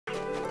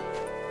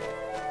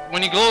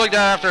when you glow like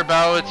that after a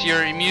battle, it's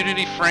your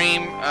immunity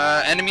frame.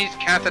 Enemies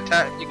can't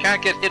attack. You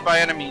can't get hit by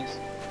enemies,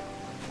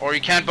 or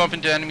you can't bump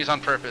into enemies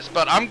on purpose.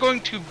 But I'm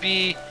going to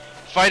be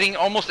fighting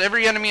almost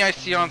every enemy I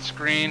see on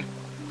screen.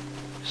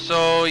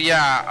 So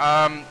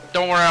yeah,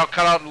 don't worry, I'll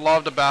cut out a lot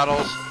of the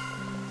battles.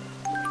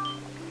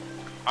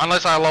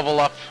 Unless I level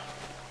up.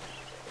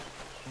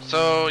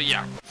 So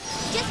yeah.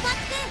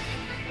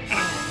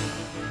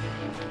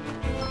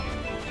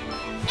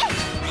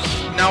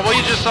 Now what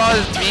you just saw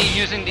is me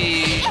using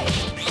the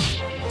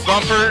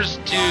bumpers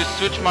to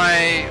switch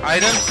my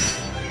items.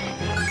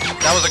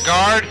 That was a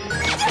guard.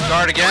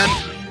 Guard again.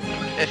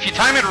 If you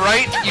time it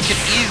right, you can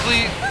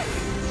easily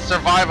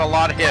survive a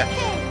lot of hits.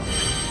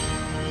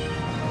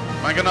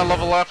 Am I gonna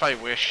level up? I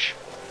wish.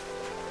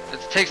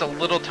 It takes a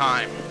little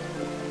time.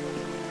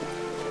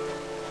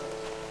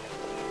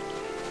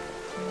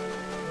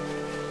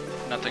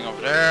 Nothing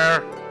over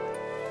there.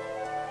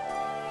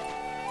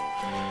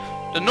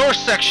 The north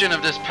section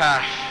of this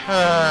path.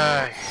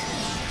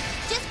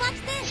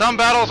 Some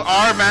battles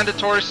are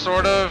mandatory,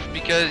 sort of,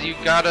 because you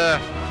gotta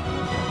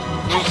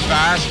move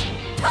fast.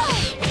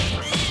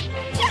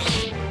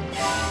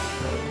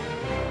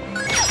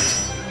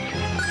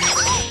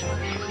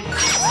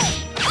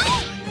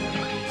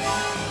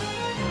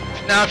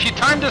 Now, if you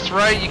time this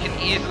right, you can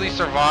easily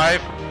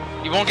survive.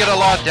 You won't get a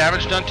lot of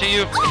damage done to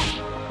you.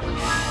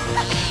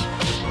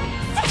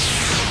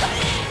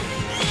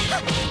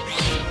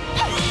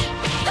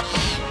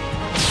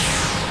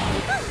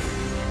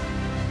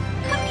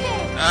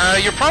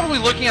 You're probably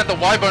looking at the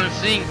Y button and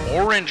seeing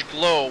orange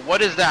glow.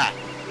 What is that?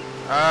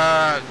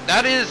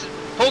 That is...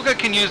 Polka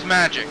can use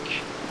magic.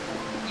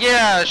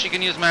 Yeah, she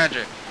can use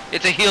magic.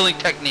 It's a healing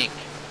technique.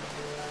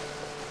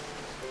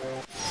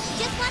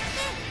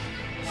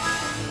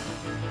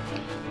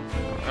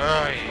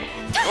 Oh,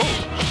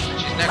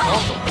 she's next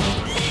also.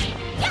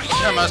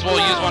 Yeah, I might as well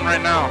use one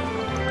right now.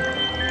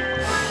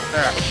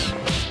 There.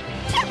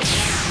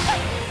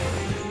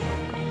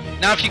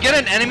 Now, if you get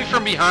an enemy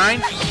from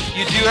behind,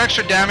 you do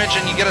extra damage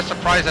and you get a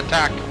surprise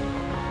attack.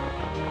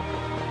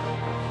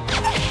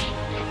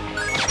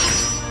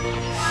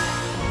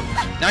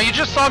 Now, you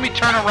just saw me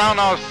turn around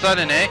all of a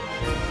sudden, eh?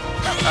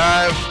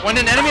 When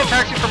an enemy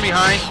attacks you from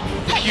behind,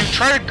 if you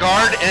try to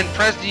guard and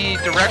press the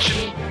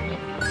direction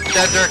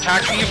that they're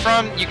attacking you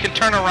from, you can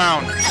turn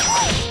around.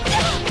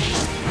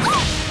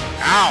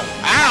 Ow!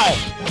 Ow!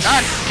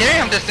 God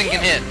damn, this thing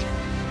can hit!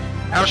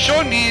 I'm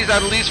showing these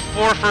at least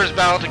 4 first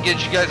battle to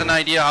get you guys an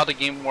idea how the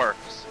game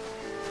works.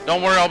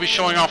 Don't worry, I'll be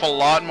showing off a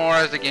lot more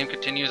as the game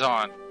continues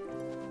on.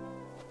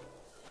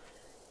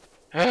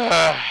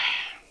 Yeah,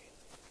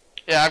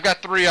 I've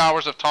got 3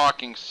 hours of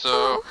talking,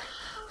 so... Oh,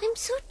 I'm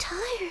so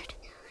tired.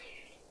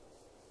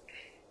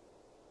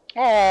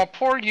 Oh,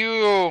 poor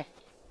you.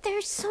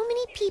 There's so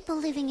many people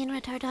living in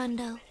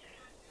Retardando.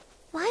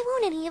 Why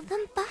won't any of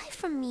them buy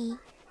from me?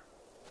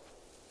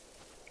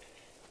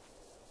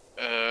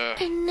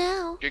 And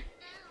now...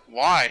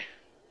 Why?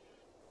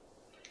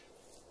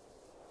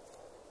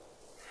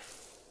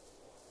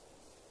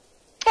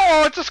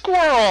 Oh, it's a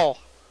squirrel!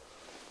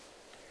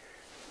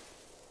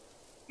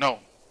 No.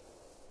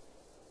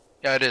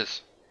 Yeah, it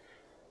is.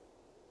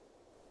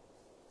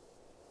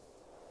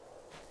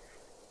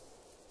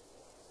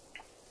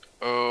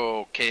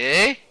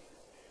 Okay.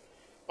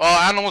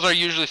 Well, animals are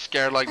usually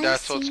scared like that,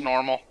 so it's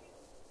normal.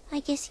 I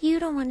guess you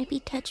don't want to be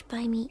touched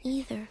by me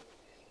either.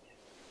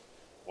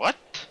 What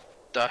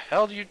the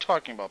hell are you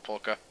talking about,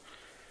 Polka?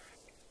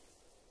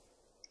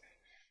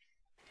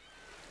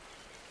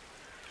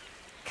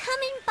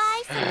 Coming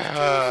by some of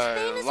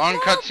Canada's famous long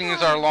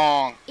cutscenes are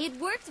long. It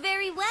works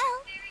very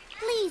well.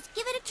 Please,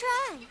 give it a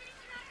try.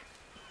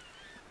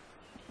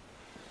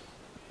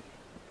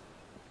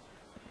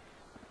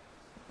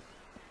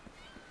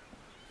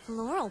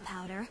 Floral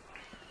powder?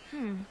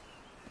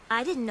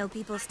 I didn't know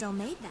people still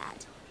made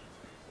that.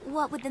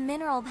 What with the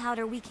mineral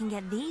powder we can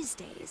get these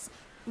days?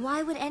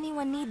 Why would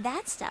anyone need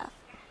that stuff?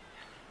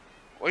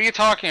 What are you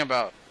talking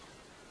about?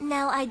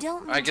 Now, I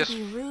don't mean to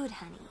be rude,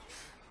 honey,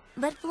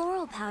 but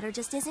floral powder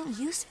just isn't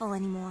useful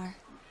anymore.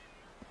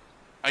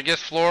 I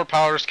guess floral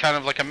powder is kind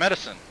of like a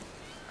medicine.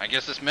 I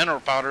guess this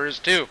mineral powder is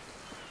too.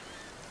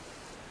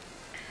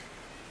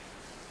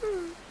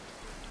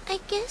 I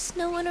guess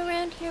no one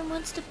around here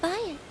wants to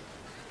buy it.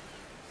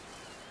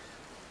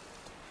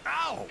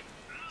 Ow!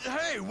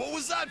 Hey, what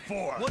was that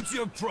for? What's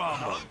your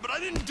problem? But I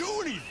didn't do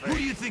anything. Who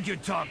do you think you're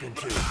talking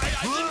to?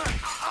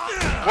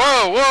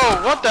 Whoa,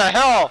 whoa, what the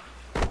hell?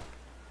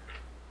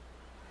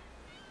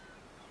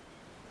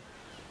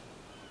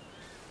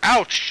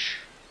 Ouch!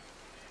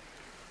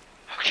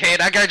 Okay,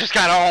 that guy just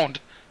got owned.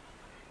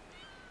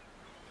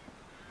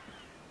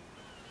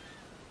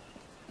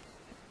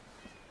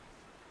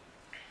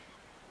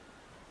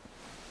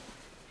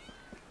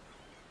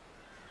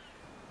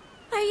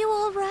 Are you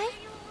all right?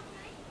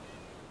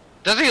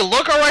 Does he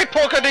look alright,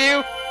 Polka, to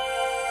you?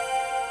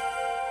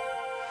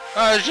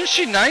 Isn't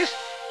she nice?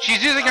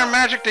 She's using her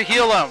magic to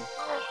heal him.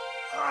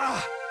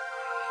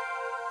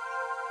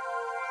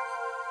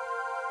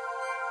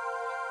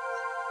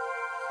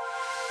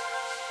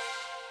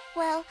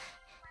 Well,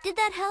 Did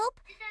that help?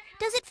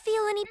 Does it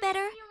feel any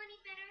better?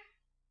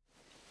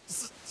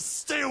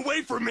 Stay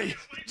away from me!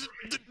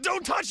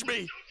 Don't touch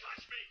me!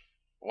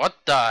 What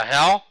the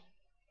hell?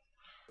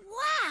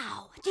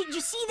 Wow! Did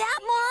you see that,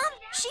 Mom?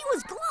 She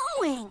was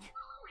glowing!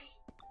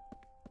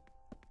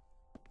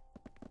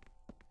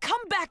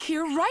 Come back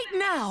here right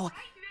now!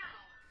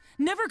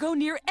 Never go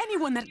near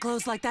anyone that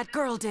glows like that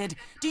girl did.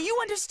 Do you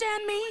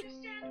understand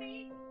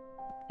me?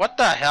 What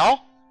the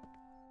hell?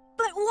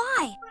 But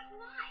why?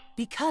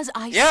 Because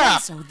I Yeah.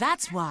 said so,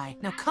 that's why.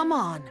 Now come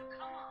on.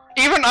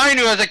 Even I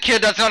knew as a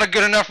kid that's not a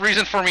good enough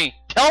reason for me.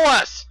 Tell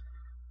us!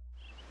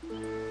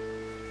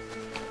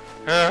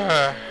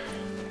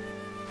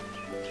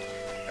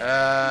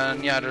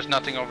 Yeah, there's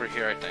nothing over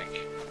here, I think.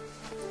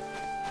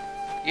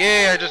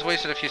 Yay, I just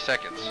wasted a few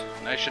seconds.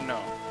 I should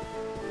know.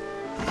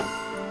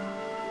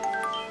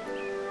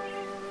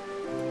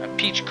 A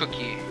peach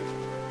cookie.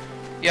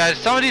 Yeah,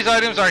 some of these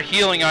items are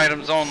healing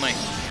items only.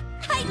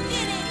 I did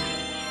it!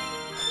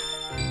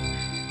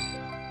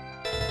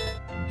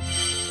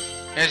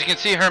 As you can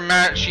see,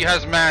 she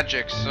has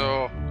magic,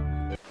 so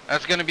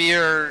that's gonna be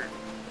her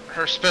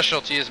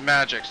specialty is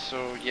magic.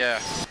 So yeah,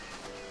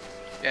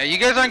 you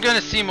guys aren't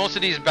gonna see most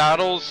of these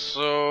battles,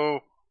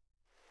 so.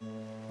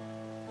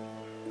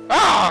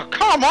 Ah,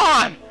 come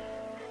on!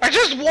 I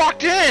just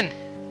walked in.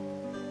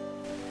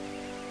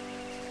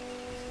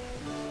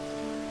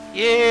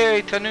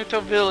 Yay,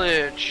 Tanuto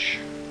Village.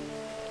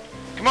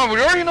 Come on,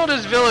 we already know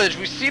this village.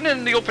 We've seen it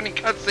in the opening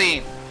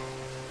cutscene.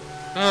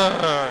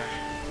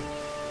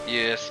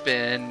 You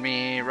spin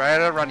me right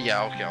around.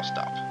 Yeah, okay, I'll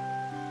stop.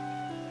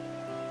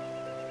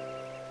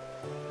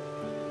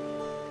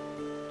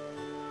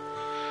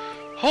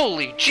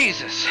 Holy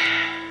Jesus.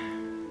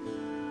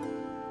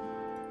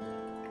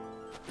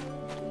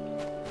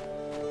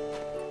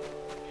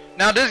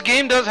 Now this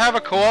game does have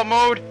a co-op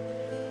mode.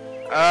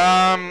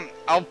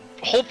 I'll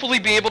hopefully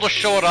be able to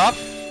show it off.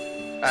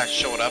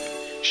 Show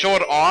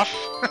it off.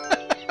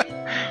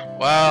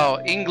 Wow,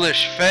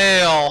 English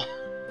fail.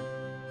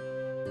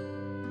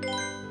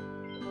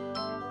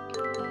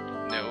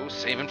 No,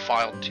 save in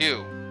file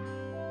 2.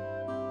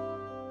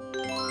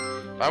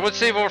 If I would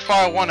save over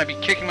file 1, I'd be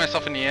kicking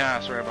myself in the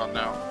ass right about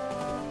now.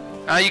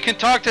 You can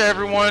talk to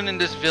everyone in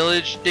this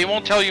village. They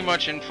won't tell you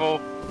much info.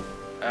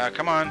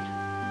 Come on.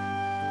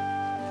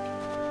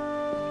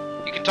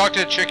 You can talk to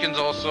the chickens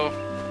also.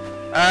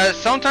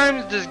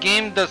 Sometimes this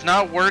game does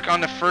not work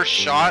on the first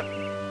shot,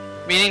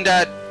 meaning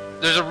that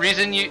there's a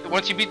reason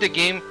once you beat the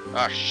game.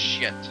 Oh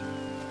shit.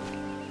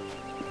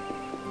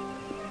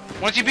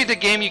 Once you beat the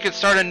game, you can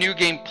start a new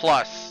game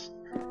plus.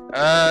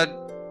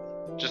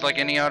 Just like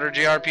any other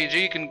JRPG,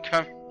 you can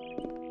come.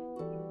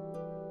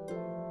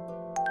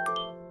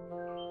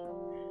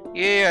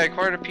 Yeah, I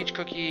acquired a peach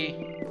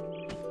cookie.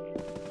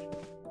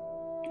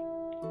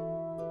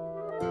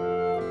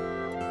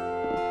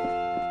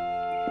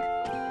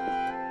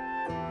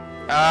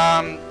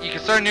 You can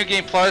start a new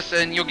game plus,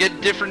 and you'll get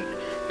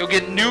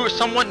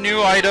somewhat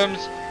new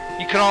items.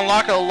 You can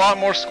unlock a lot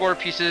more score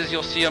pieces.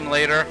 You'll see them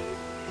later.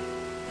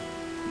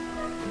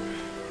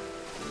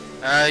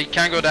 You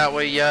can't go that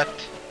way yet.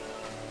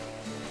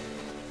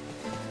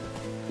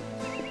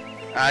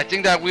 I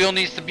think that wheel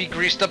needs to be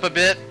greased up a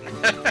bit.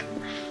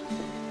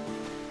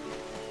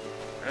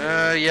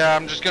 Yeah,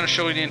 I'm just gonna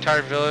show you the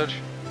entire village.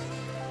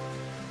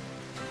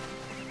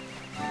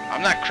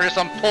 I'm not Chris,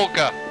 I'm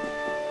Polka.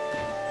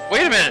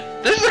 Wait a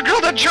minute, this is the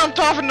girl that jumped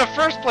off in the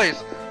first place.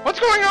 What's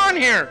going on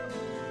here?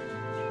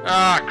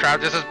 Ah, crap,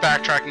 this is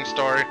backtracking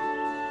story.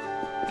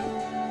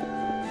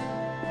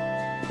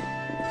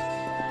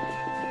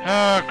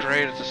 Oh,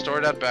 great, it's a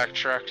story that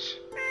backtracks.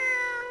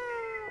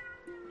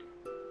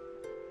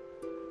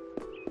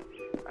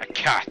 A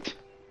cat.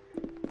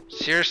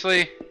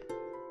 Seriously?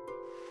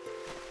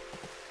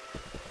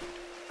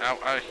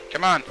 Ow,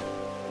 come on.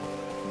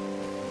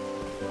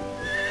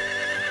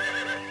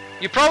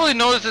 You probably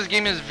noticed this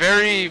game is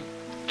very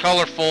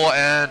colorful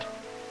and...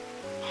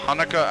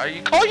 Hanukkah, are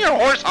you calling your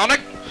horse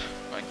Hanukkah?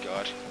 Oh my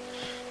god.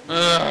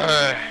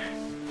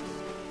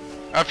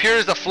 Up here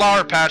is the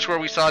flower patch where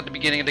we saw at the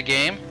beginning of the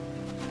game.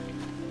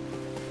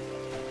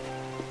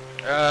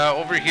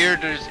 Over here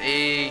there's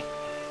a...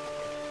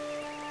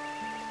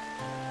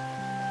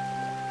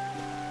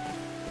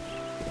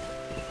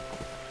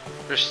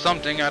 There's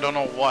something, I don't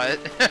know what.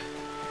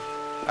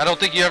 I don't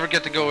think you ever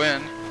get to go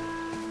in.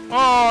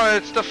 Oh,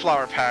 it's the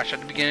flower patch at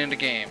the beginning of the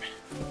game.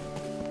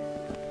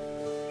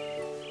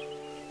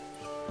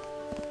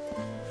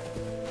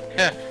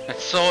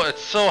 it's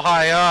so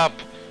high up.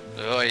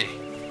 Oy.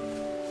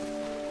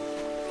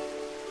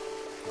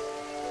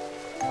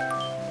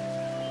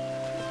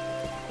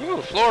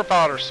 Ooh, floor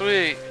powder,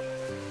 sweet.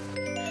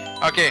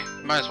 Okay,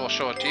 might as well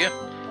show it to you.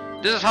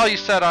 This is how you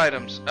set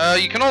items.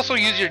 You can also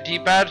use your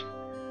D-pad.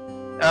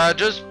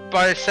 Just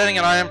by setting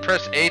an item,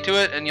 press A to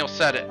it, and you'll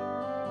set it.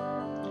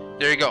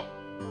 There you go.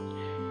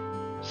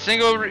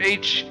 Single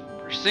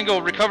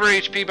recover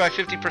HP by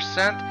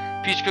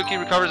 50%. Peach cookie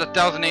recovers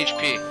 1000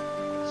 HP.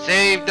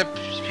 Save the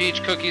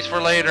peach cookies for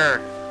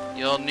later.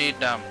 You'll need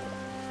them.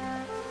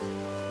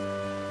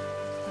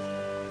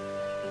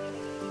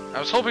 I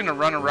was hoping to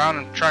run around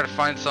and try to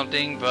find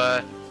something,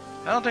 but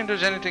I don't think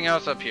there's anything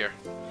else up here.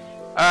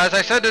 As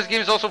I said, this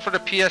game is also for the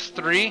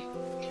PS3.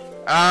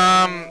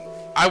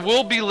 I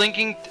will be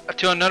linking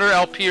to another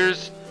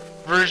LPers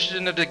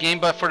version of the game,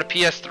 but for the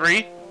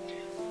PS3.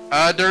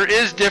 There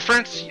is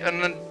difference,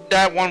 and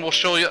that one will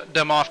show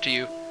them off to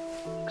you.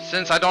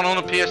 Since I don't own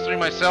a PS3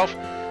 myself,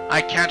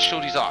 I can't show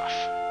these off.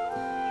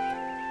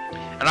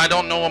 And I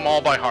don't know them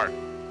all by heart.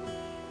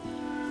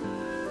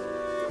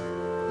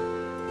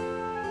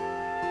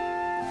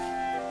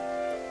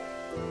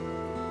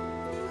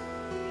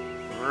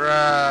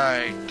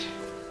 Right.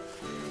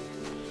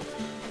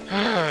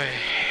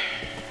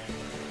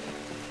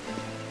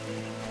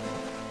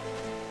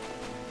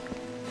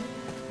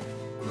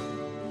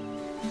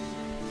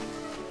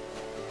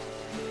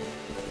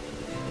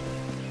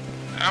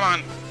 Come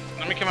on,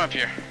 let me come up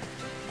here.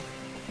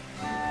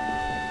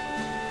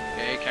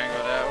 Okay, can't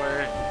go that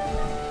way.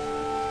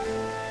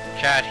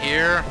 Cat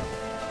here.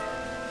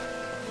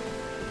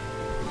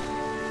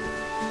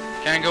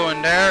 Can't go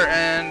in there,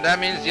 and that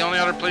means the only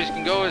other place you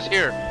can go is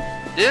here.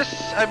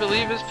 This, I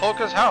believe, is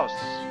Polka's house.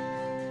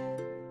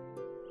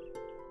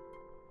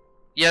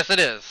 Yes, it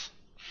is.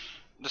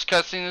 This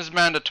cutscene is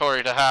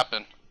mandatory to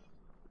happen.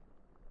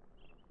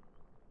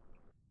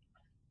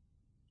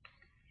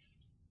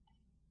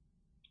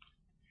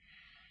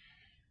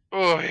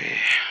 Oy.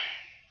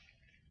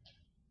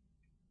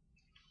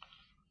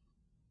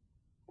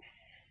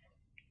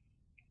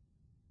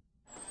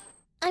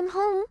 I'm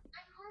home.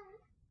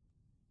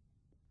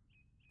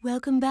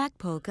 Welcome back,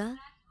 Polka.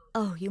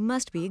 Oh, you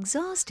must be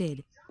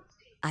exhausted.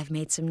 I've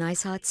made some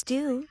nice hot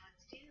stew.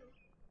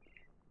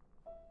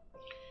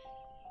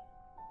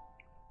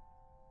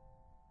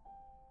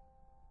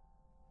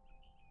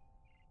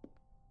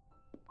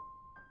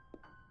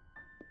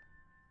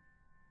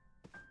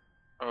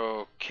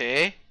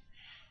 Okay.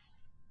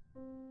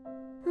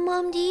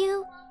 Mom,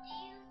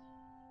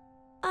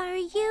 are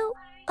you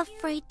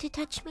afraid to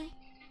touch me?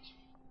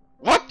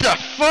 What the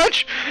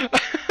fudge?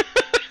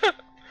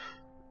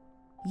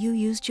 You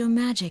used your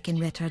magic in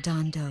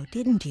Retardando,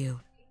 didn't you?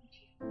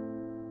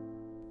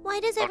 Why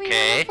does everyone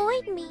Okay.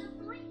 avoid me?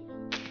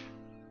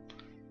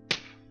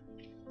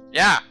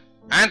 Yeah,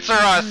 answer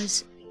us.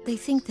 Because they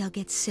think they'll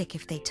get sick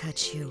if they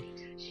touch you,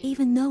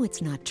 even though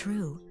it's not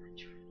true.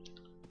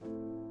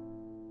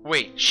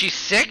 Wait, she's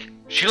sick?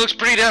 She looks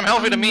pretty damn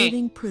healthy to I'm me.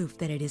 living proof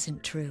that it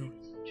isn't true.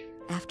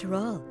 After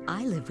all,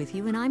 I live with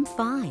you and I'm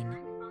fine.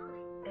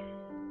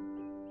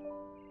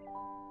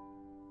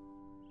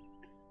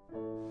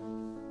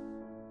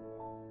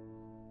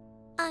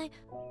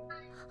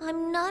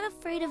 I'm not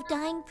afraid of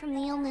dying from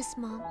the illness,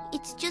 Mom.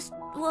 It's just,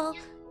 well,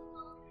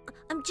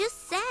 I'm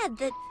just sad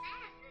that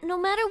no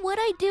matter what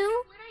I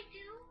do,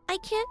 I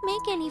can't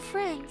make any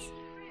friends.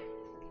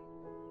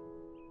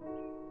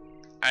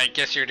 I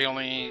guess you're the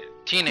only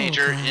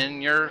teenager Okay.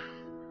 in your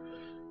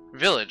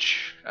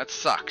village. That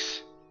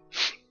sucks.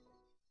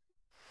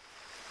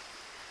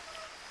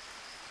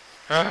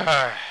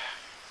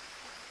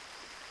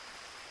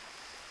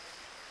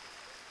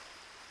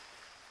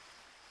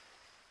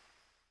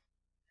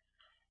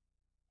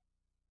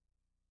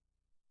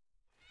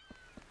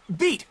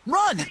 Beat!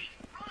 Run!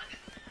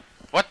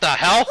 What the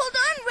hell? Hold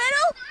on,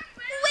 Riddle!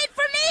 Wait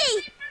for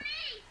me!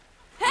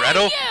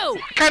 Redo? You!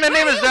 What kind of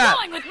name is You that?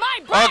 going with my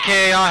brat?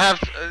 Okay, I'll have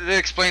to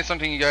explain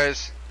something to you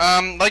guys.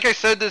 Like I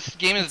said, this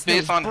game is It's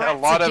based those on a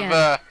brats lot again.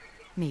 of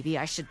Maybe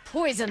I should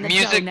poison the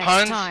music dough next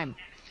puns. time.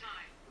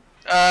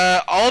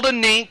 All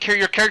the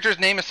your character's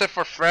name except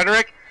for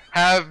Frederick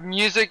have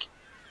music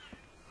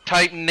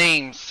type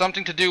names,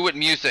 something to do with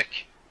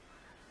music.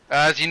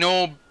 As you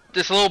know,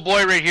 this little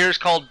boy right here is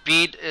called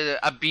beat.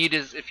 A beat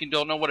is, if you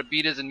don't know what a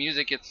beat is in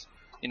music, it's,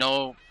 you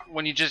know,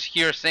 when you just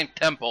hear same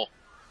tempo.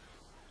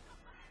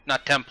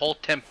 Not tempo,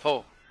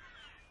 tempo.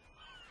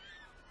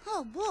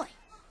 Oh boy,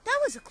 that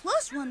was a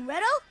close one,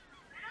 Redo.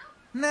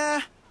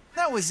 Nah,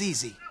 that was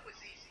easy.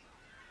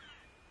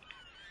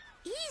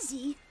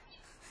 Easy?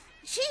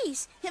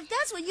 Jeez, if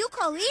that's what you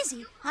call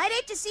easy, I'd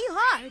hate to see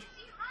hard.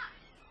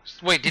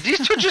 Wait, did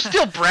these two just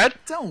steal bread?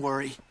 Don't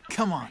worry.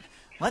 Come on,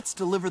 let's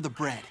deliver the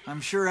bread.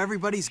 I'm sure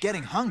everybody's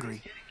getting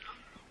hungry.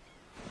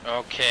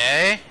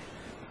 Okay.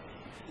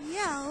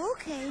 Yeah,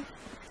 okay.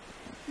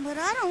 But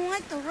I don't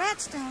like the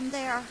rats down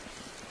there.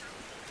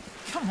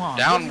 Come on,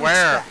 Down what do you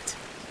where? expect?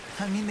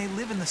 I mean, they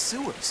live in the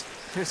sewers.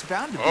 There's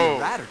bound to be Oh. a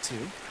rat or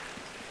two.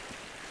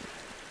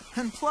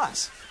 And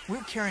plus,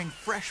 we're carrying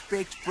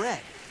fresh-baked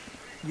bread.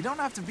 You don't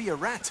have to be a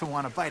rat to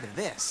want a bite of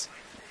this.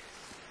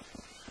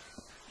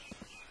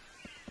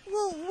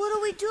 Well, what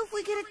do we do if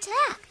we get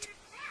attacked?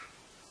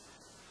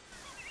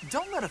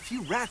 Don't let a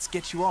few rats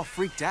get you all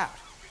freaked out.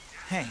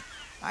 Hey,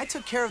 I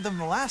took care of them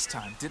the last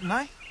time, didn't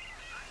I?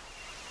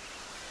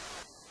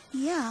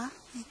 Yeah,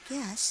 I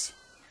guess.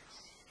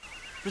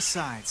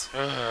 Besides,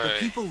 the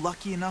people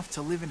lucky enough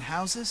to live in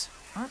houses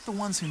aren't the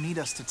ones who need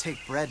us to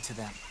take bread to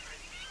them.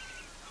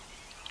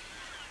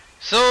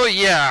 So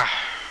yeah,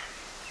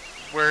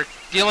 we're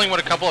dealing with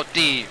a couple of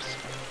thieves.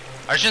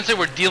 I shouldn't say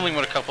we're dealing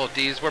with a couple of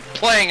thieves. We're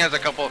playing as a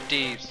couple of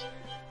thieves.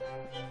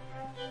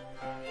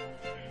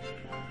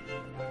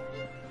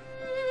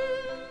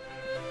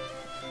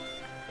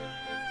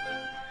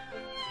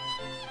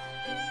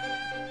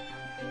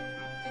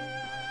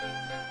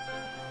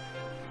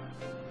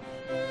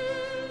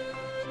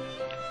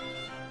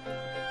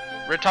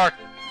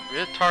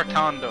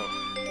 Ritartando.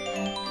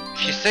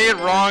 If you say it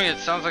wrong, it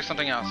sounds like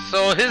something else.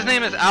 So his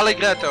name is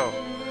Alligato.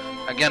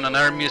 Again,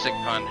 another music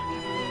pun.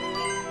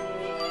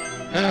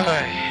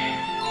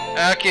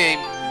 Okay.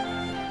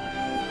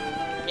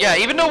 Yeah,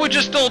 even though we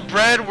just stole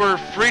bread, we're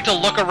free to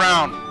look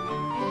around.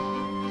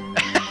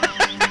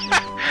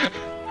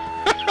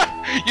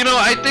 You know,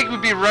 I think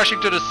we'd be rushing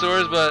to the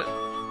sewers, but...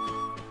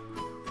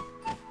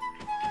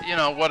 you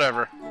know,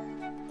 whatever.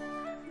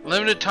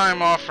 Limited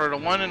time offer. The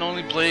one and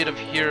only blade of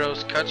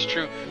heroes cuts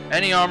through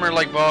any armor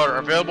like butter.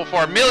 Available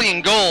for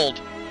 1,000,000 gold.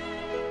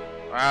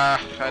 I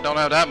don't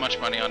have that much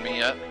money on me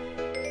yet.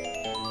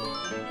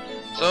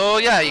 So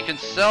yeah, you can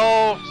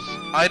sell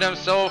items,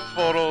 sell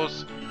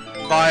photos,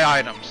 buy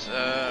items.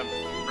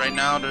 Right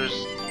now there's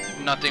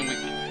nothing we...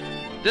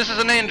 This is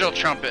an angel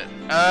trumpet.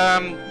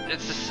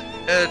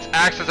 It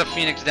acts as a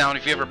phoenix down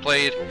if you ever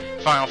played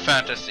Final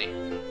Fantasy.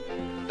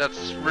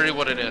 That's really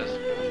what it is.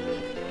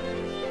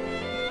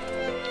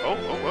 Oh,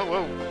 whoa, whoa,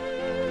 whoa.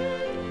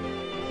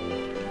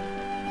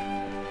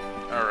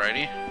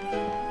 Alrighty.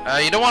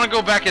 You don't want to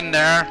go back in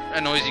there. I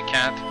know you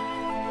can't.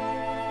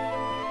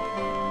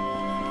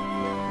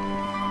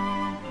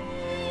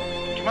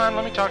 Come on,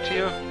 let me talk to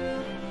you.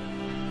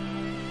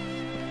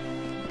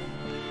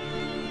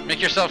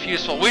 Make yourself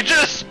useful. We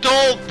just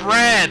stole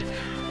bread!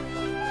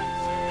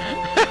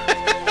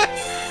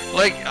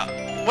 Like,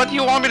 what do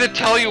you want me to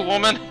tell you,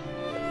 woman?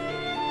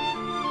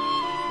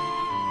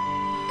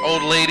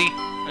 Old lady?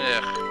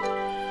 Ugh.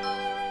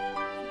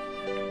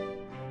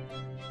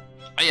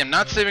 I am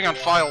not saving on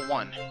file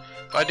 1.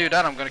 If I do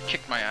that, I'm gonna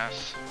kick my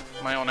ass.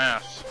 My own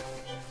ass.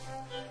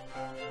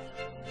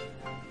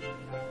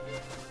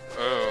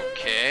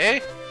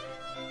 Okay.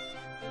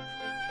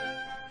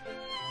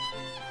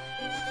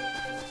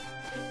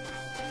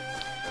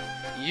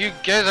 You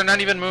guys are not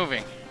even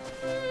moving.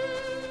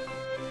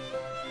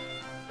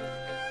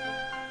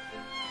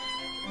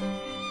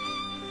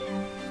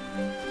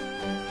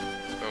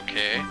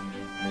 Okay.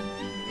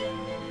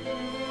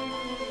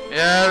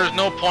 Yeah, there's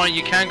no point.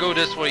 You can't go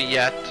this way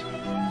yet.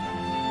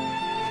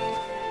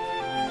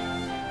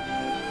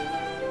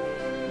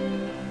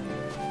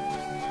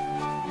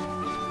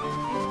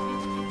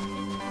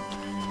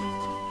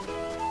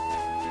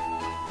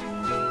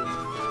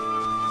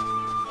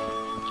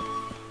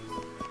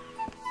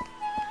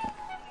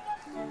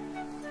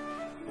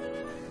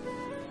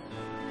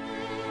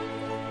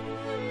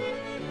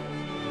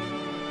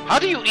 How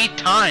do you eat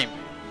time?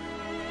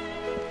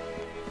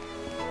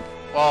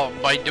 Well,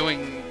 by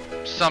doing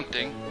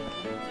something.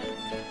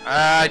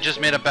 I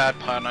just made a bad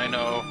pun, I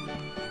know.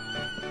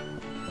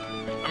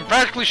 I'm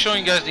practically showing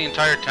you guys the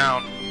entire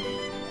town.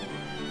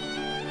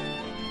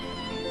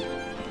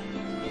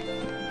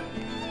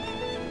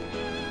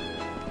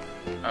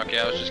 Okay,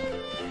 I was just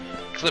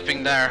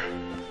clipping there.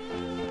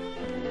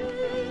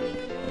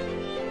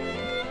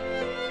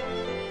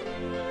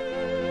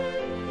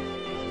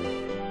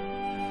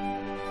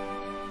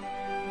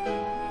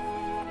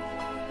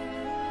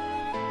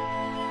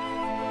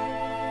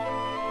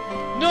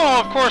 No,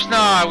 of course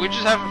not. We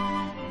just have...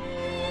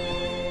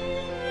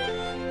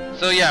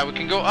 So yeah, we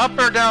can go up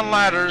or down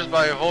ladders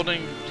by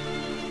holding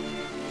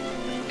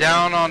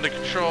down on the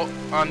control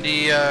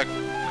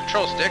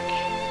stick.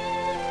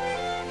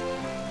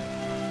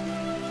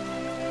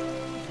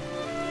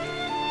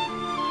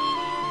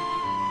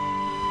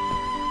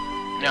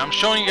 Yeah, I'm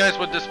showing you guys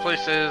what this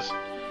place is.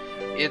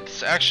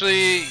 It's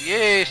actually,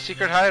 yay,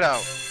 secret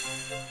hideout.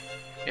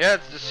 Yeah,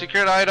 it's the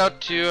secret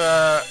hideout to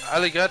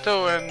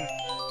Alligato and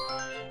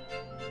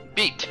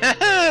Beat.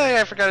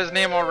 I forgot his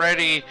name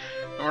already,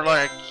 and we're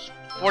like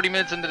 40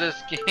 minutes into this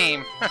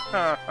game.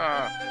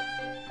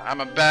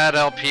 I'm a bad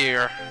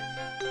LP'er.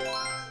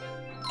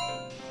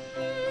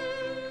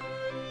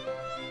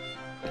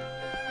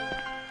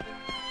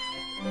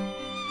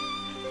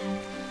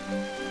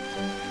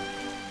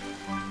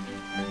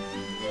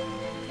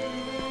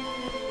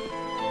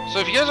 So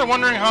if you guys are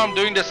wondering how I'm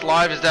doing this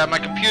live, is that my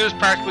computer is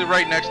practically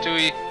right next to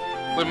me,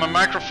 with my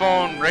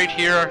microphone right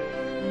here,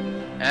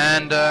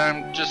 and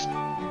I'm just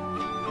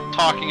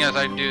talking as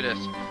I do this.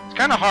 It's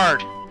kind of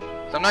hard,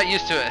 so I'm not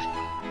used to it.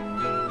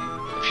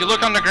 If you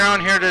look on the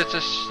ground here, there's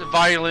this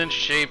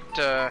violin-shaped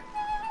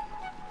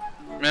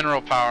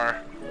mineral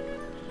power.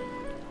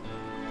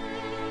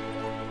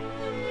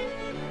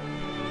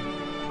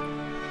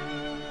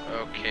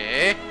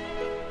 Okay.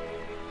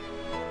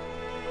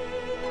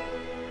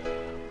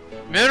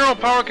 Mineral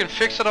power can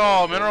fix it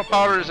all. Mineral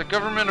powder is a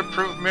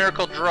government-approved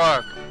miracle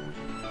drug.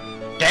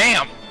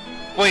 Damn!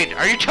 Wait,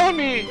 are you telling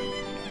me...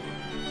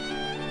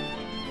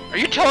 Are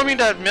you telling me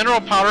that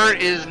mineral powder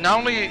is not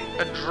only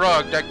a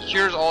drug that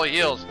cures all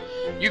ills,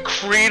 you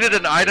created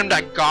an item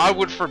that God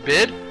would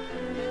forbid?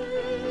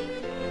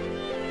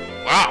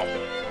 Wow.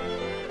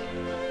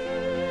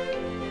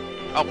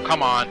 Oh,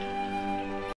 come on.